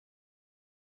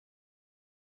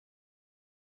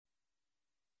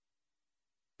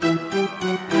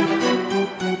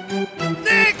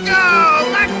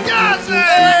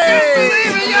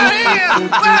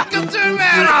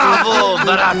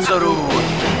Barazzaru!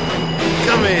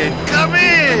 Come in, come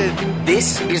in!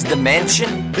 This is the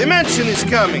mansion? The mansion is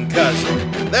coming,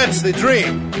 cousin. That's the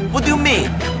dream. What do you mean?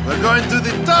 We're going to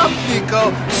the top,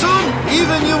 Nico. Soon,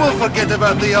 even you will forget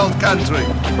about the old country.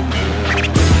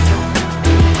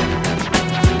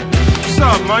 What's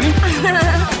up, money?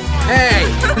 Hey,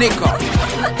 Nico.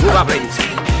 Move up, ladies.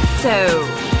 So,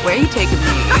 where are you taking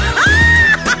me?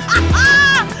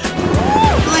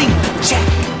 Bling, check.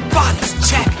 Bodies,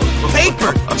 check.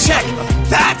 Paper, check.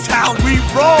 That's how we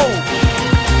roll.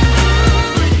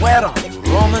 Where are you,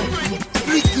 Roman?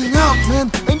 Freaking out, man.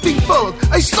 I'm being followed.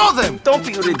 I saw them. Don't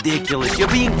be ridiculous. You're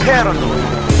being paranoid.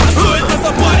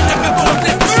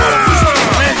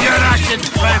 Where's your Russian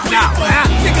friend now, huh?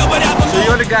 So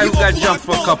you're the guy who got jumped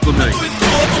for a couple of million.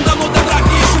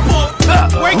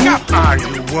 Wake up! Are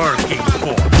you working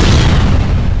for?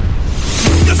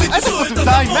 I don't want to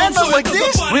die, man. Not like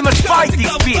this. We must fight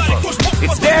these people.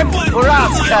 It's them or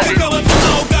us, cousin. What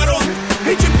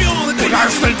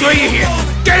are you doing here?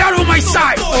 Get out of my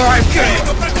sight, or I'm kidding.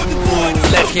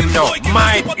 Let him know.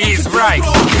 Mine is right.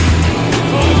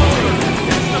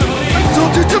 I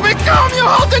told you to be calm. You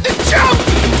halted the jump.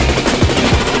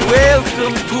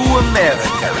 Welcome to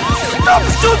America. Stop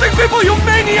shooting people, you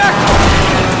maniac!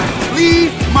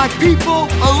 Leave my people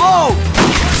alone.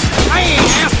 I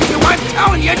ain't asking you, I'm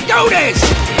telling you, do this!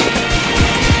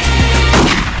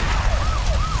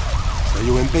 Are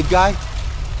you in, big guy?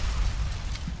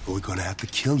 Or we're gonna have to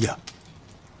kill you.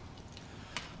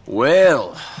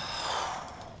 Well,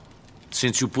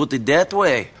 since you put it that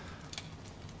way,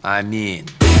 I'm in.